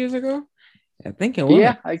it 2 years ago? I think it was.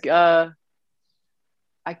 Yeah,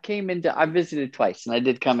 I visited twice, and I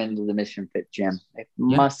did come into the MissionFit gym. It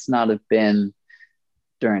must not have been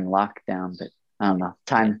during lockdown, but I don't know.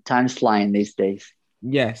 Time's flying these days.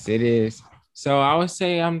 Yes, it is. So I would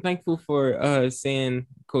say I'm thankful for seeing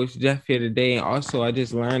Coach Geoff here today. And also, I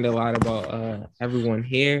just learned a lot about everyone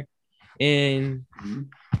here. And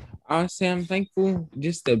I would say I'm thankful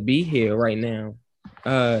just to be here right now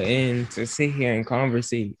and to sit here and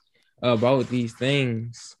conversate about these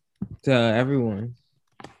things to everyone.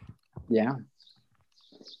 Yeah.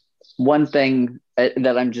 One thing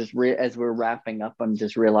that I'm just as we're wrapping up, I'm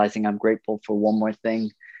just realizing I'm grateful for one more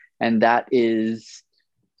thing, and that is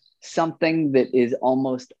something that is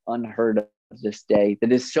almost unheard of this day,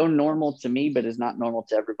 that is so normal to me, but is not normal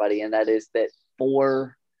to everybody. And that is that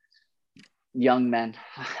 4 young men,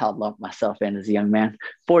 I'll lump myself in as a young man,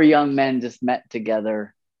 4 young men just met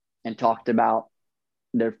together and talked about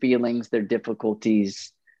their feelings, their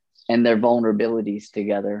difficulties, and their vulnerabilities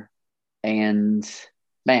together. And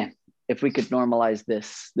man, if we could normalize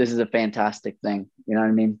this is a fantastic thing. You know what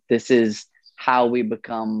I mean? This is how we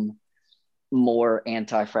become more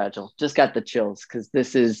anti-fragile. Just got the chills because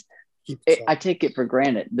I take it for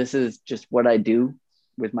granted. This is just what I do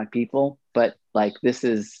with my people, but like this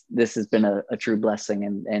has been a true blessing,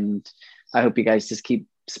 and I hope you guys just keep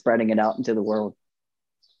spreading it out into the world.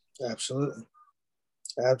 Absolutely.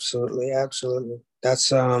 That's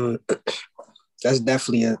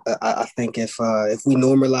definitely I think if we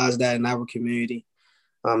normalize that in our community,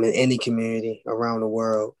 in any community around the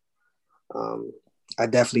world, I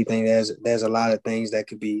definitely think there's a lot of things that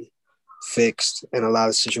could be fixed and a lot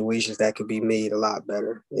of situations that could be made a lot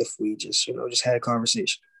better if we just had a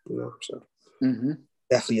conversation, so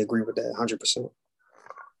definitely agree with that 100%.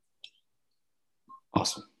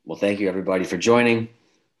 Awesome. Well, thank you everybody for joining.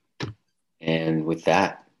 And with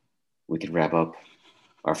that, we can wrap up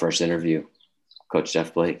our first interview. Coach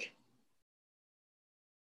Geoff Blake.